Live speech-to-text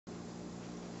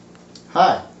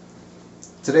Hi,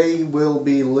 today we'll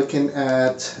be looking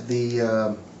at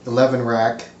the 11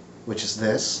 rack, which is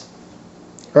this.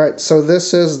 Alright, so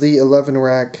this is the 11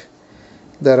 rack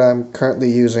that I'm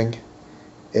currently using.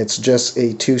 It's just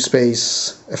a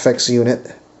 2-space effects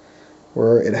unit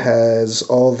where it has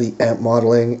all the amp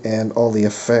modeling and all the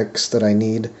effects that I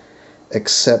need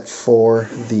except for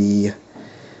the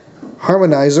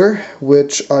harmonizer,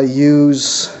 which I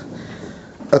use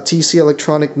a TC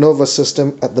Electronic Nova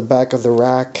system at the back of the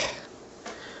rack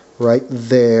right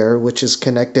there, which is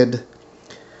connected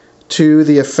to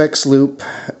the effects loop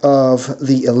of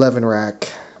the 11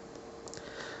 rack.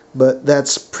 But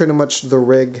that's pretty much the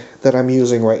rig that I'm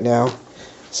using right now.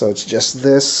 So it's just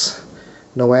this,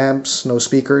 no amps, no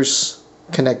speakers.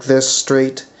 Connect this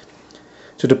straight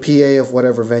to the PA of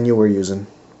whatever venue we're using.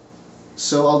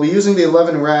 So I'll be using the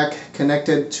 11 rack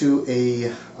connected to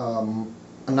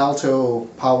an Alto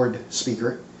powered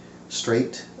speaker,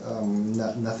 straight,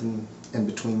 nothing in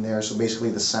between there. So basically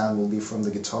the sound will be from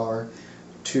the guitar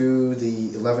to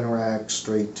the 11 rack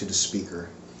straight to the speaker.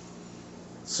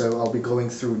 So I'll be going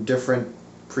through different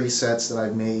presets that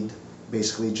I've made,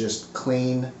 basically just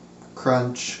clean,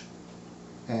 crunch,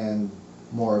 and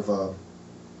more of a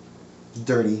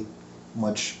dirty,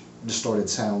 much distorted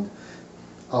sound.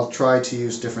 I'll try to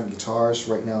use different guitars.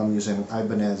 Right now I'm using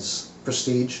Ibanez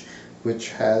Prestige, which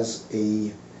has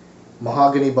a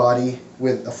mahogany body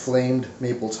with a flamed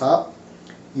maple top,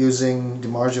 using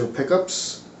DiMarzio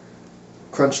pickups,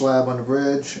 Crunch Lab on the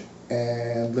bridge,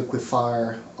 and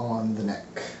Liquifier on the neck.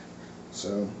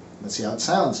 So let's see how it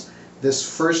sounds. This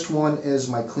first one is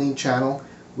my clean channel,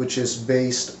 which is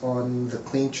based on the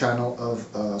clean channel of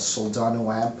a Soldano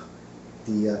amp,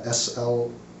 the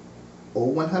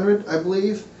SL0100, I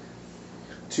believe,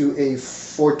 to a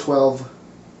 412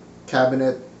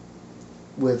 cabinet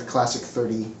with classic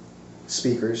 30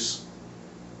 speakers,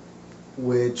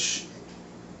 which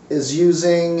is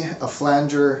using a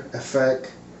flanger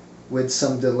effect with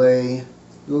some delay, a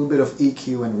little bit of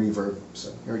EQ and reverb.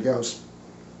 So here it goes.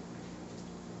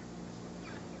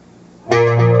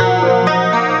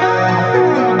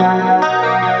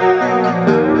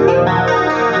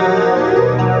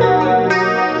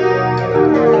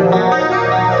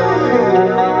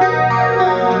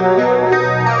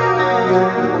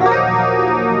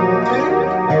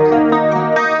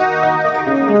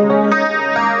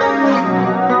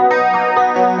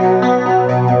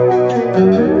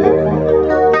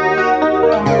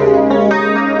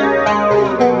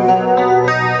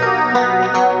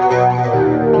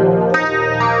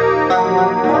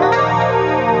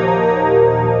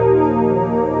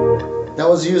 That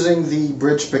was using the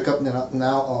bridge pickup.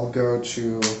 Now I'll go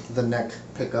to the neck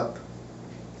pickup.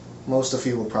 Most of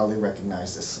you will probably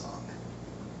recognize this song.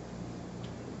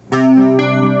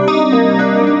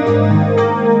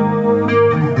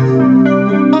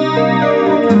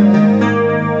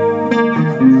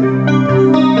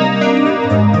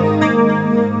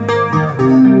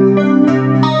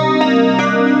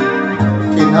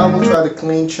 Okay, now we'll try the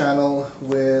clean channel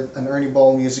with an Ernie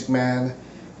Ball Music Man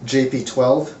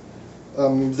JP12.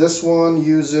 This one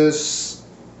uses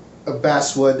a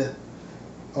basswood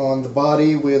on the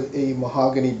body with a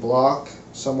mahogany block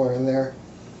somewhere in there.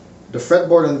 The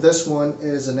fretboard on this one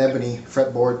is an ebony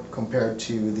fretboard compared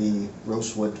to the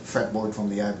rosewood fretboard from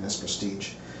the Ibanez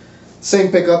Prestige.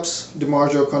 Same pickups,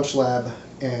 DiMarzio, Crunch Lab,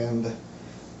 and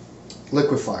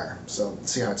Liquifier. So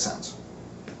let's see how it sounds.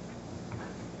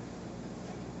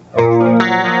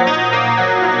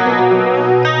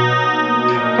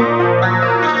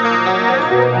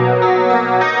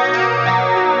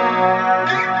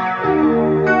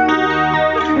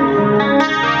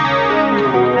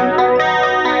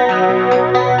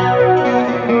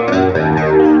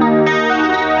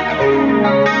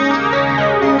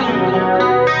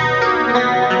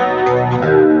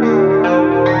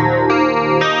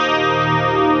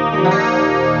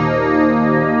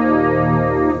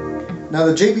 Now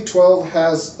the JP12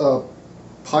 has a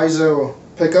piezo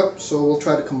pickup, so we'll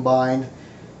try to combine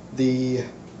the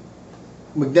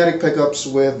magnetic pickups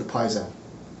with the piezo.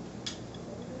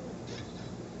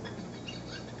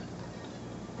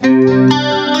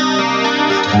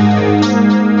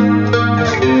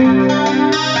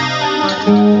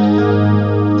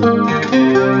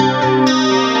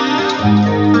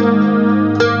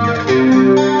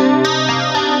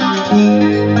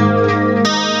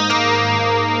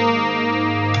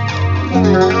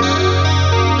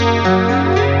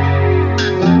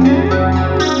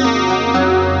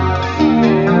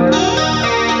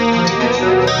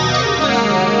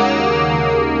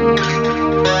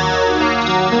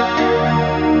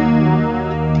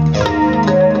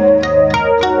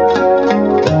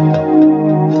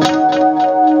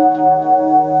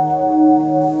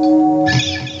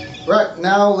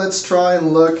 let's try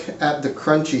and look at the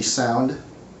crunchy sound,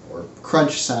 or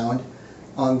crunch sound,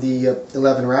 on the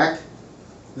 11 rack.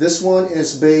 This one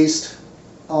is based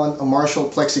on a Marshall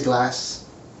plexiglass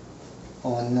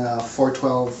on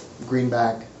 412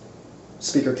 greenback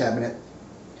speaker cabinet.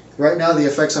 Right now the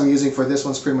effects I'm using for this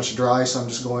one's pretty much dry, so I'm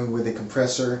just going with a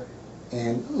compressor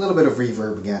and a little bit of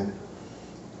reverb again.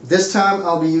 This time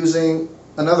I'll be using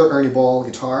another Ernie Ball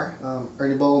guitar,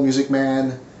 Ernie Ball Music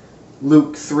Man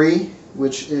Luke 3,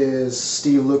 which is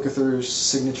Steve Lukather's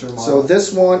signature model. So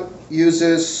this one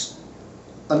uses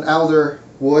an alder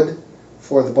wood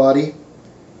for the body.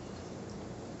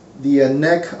 The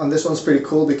neck on this one's pretty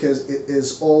cool because it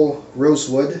is all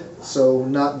rosewood, so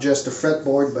not just the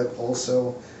fretboard but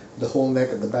also the whole neck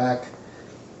at the back.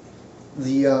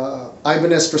 The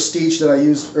Ibanez Prestige that I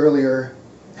used earlier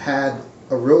had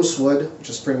a rosewood, which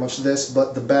is pretty much this,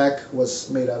 but the back was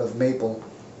made out of maple.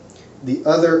 The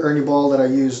other Ernie Ball that I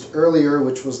used earlier,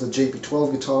 which was the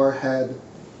JP12 guitar, had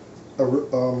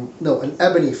an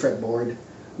ebony fretboard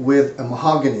with a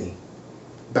mahogany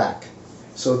back.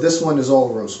 So this one is all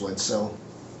rosewood, so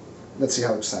let's see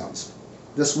how it sounds.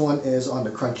 This one is on the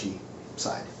crunchy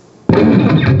side.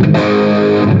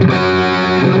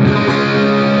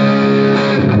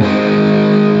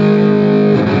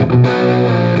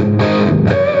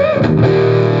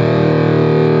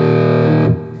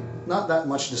 Not that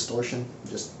much distortion,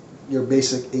 just your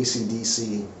basic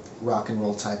AC/DC rock and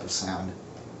roll type of sound.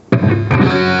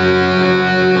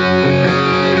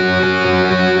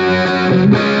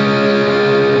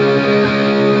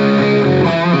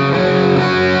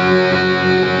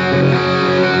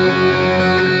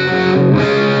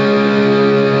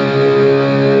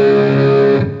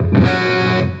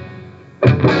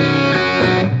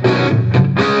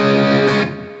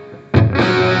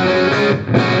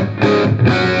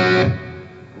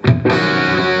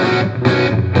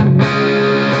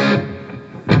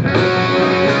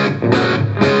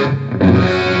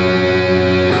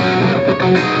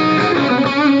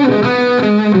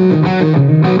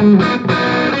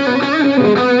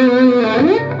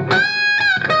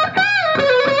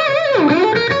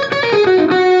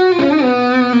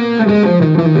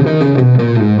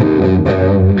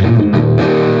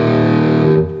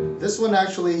 This one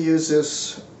actually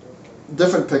uses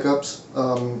different pickups.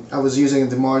 I was using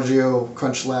the DiMaggio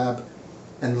Crunch Lab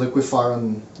and Liquifier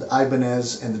on the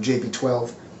Ibanez and the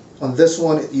JP12. On this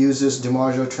one it uses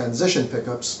DiMaggio transition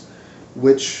pickups,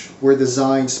 which were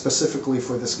designed specifically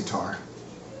for this guitar.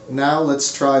 Now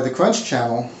let's try the crunch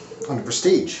channel on the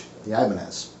Prestige, the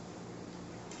Ibanez.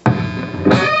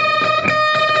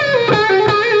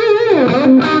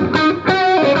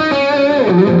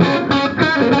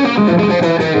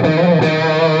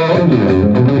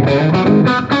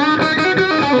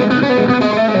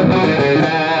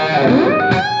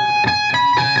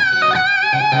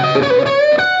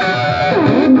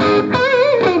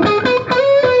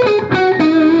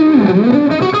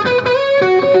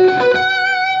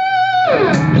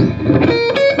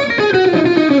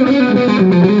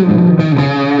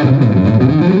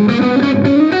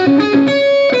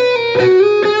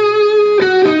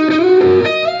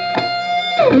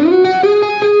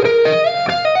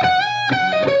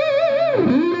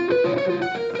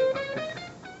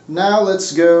 Now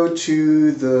let's go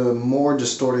to the more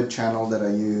distorted channel that I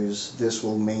use. This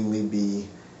will mainly be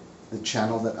the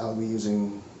channel that I'll be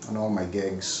using on all my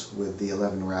gigs with the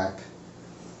 11 rack.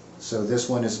 So this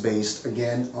one is based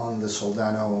again on the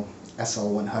Soldano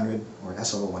SL100 or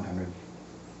SL100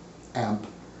 amp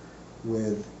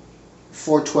with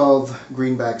 412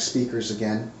 greenback speakers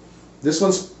again. This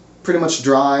one's pretty much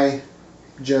dry,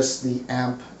 just the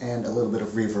amp and a little bit of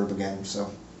reverb again.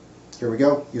 So here we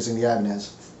go, using the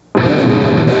Ibanez.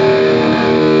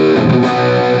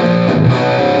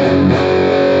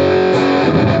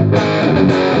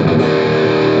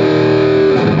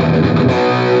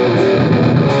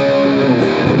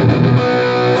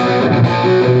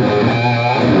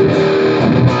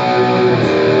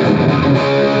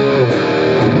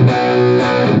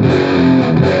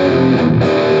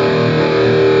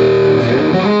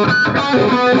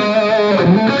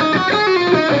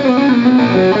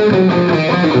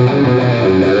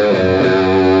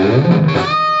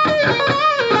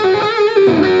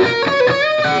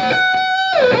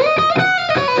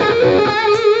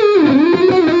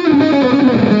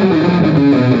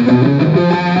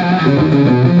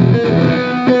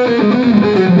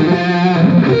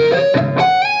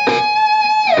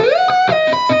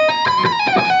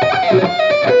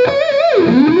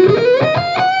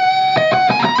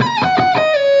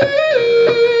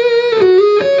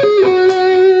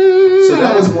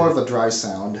 More of a dry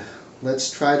sound. Let's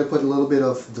try to put a little bit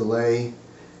of delay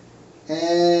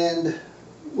and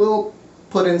we'll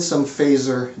put in some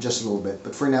phaser just a little bit,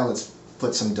 but for now let's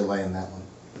put some delay in that one.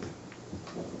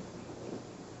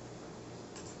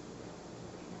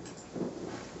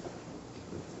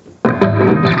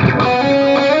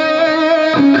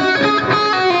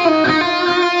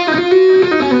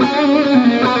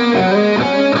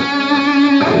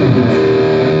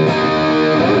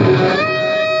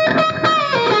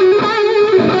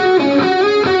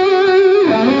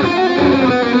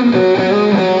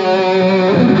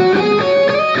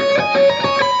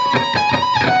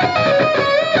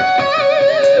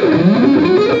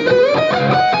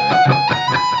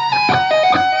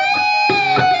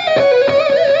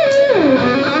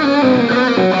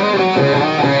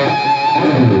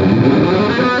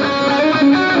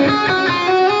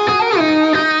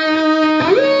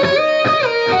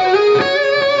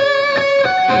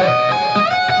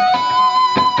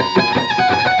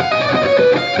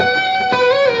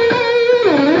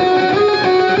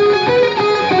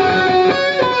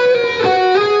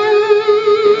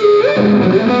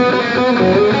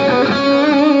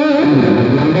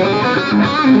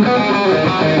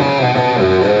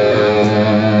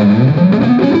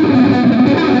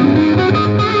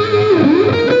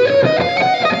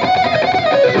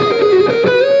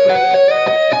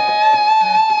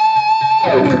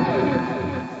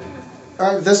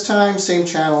 This time, same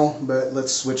channel, but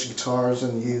let's switch guitars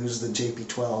and use the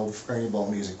JP12 Ernie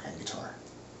Ball Music Man guitar.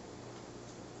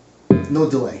 No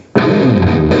delay.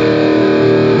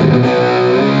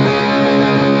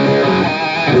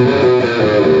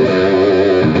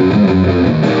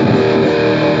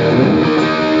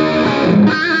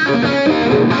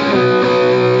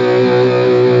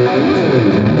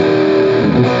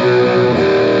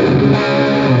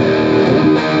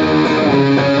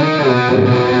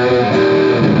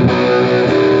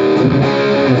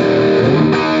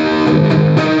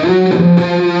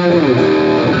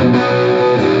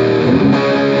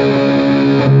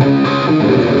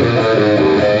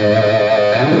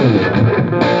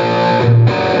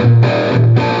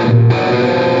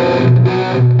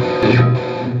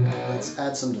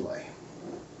 Add some delay.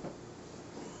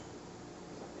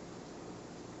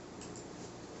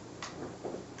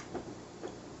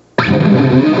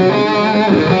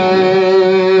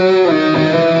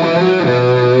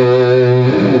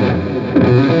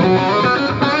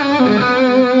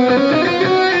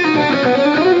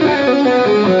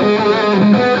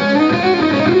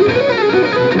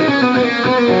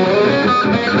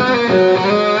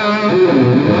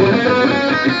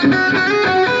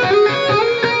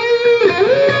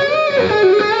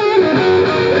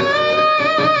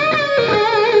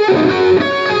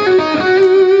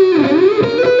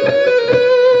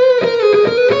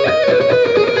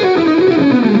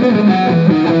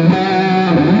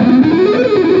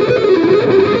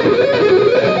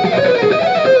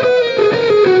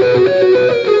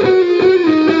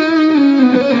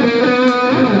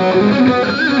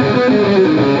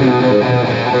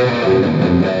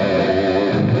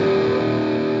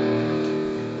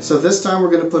 So this time we're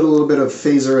going to put a little bit of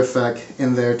phaser effect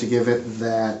in there to give it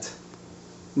that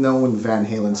known Van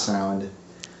Halen sound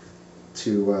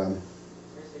to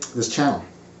this channel.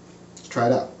 Let's try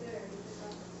it out.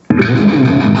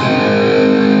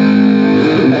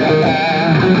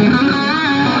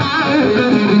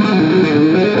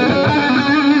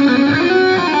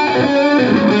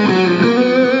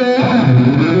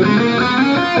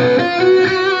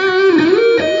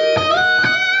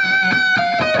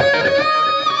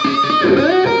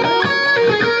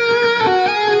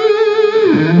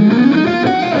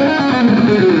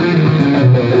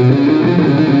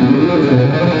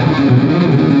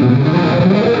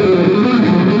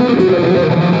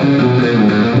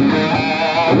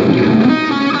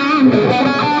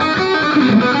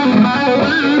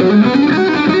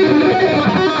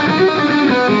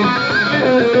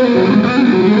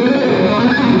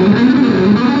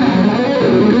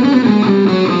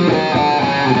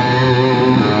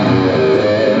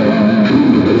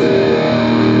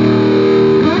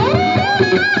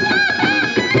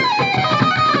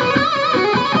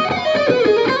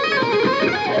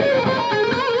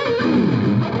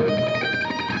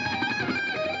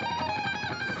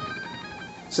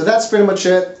 So that's pretty much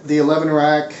it. The 11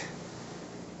 rack,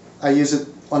 I use it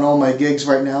on all my gigs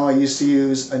right now. I used to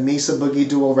use a Mesa Boogie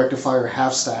dual rectifier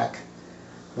half stack,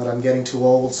 but I'm getting too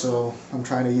old, so I'm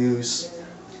trying to use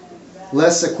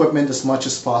less equipment as much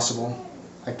as possible.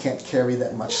 I can't carry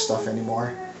that much stuff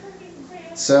anymore.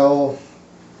 So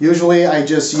usually I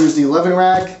just use the 11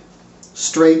 rack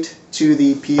straight to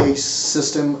the PA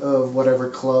system of whatever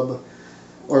club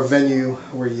or venue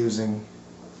we're using.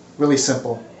 Really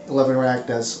simple. 11 Rack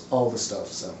does all the stuff.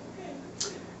 So,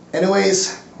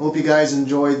 anyways, hope you guys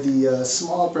enjoyed the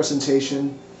small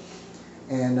presentation.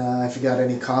 And if you got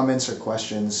any comments or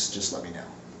questions, just let me know.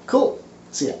 Cool.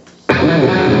 See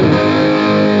ya.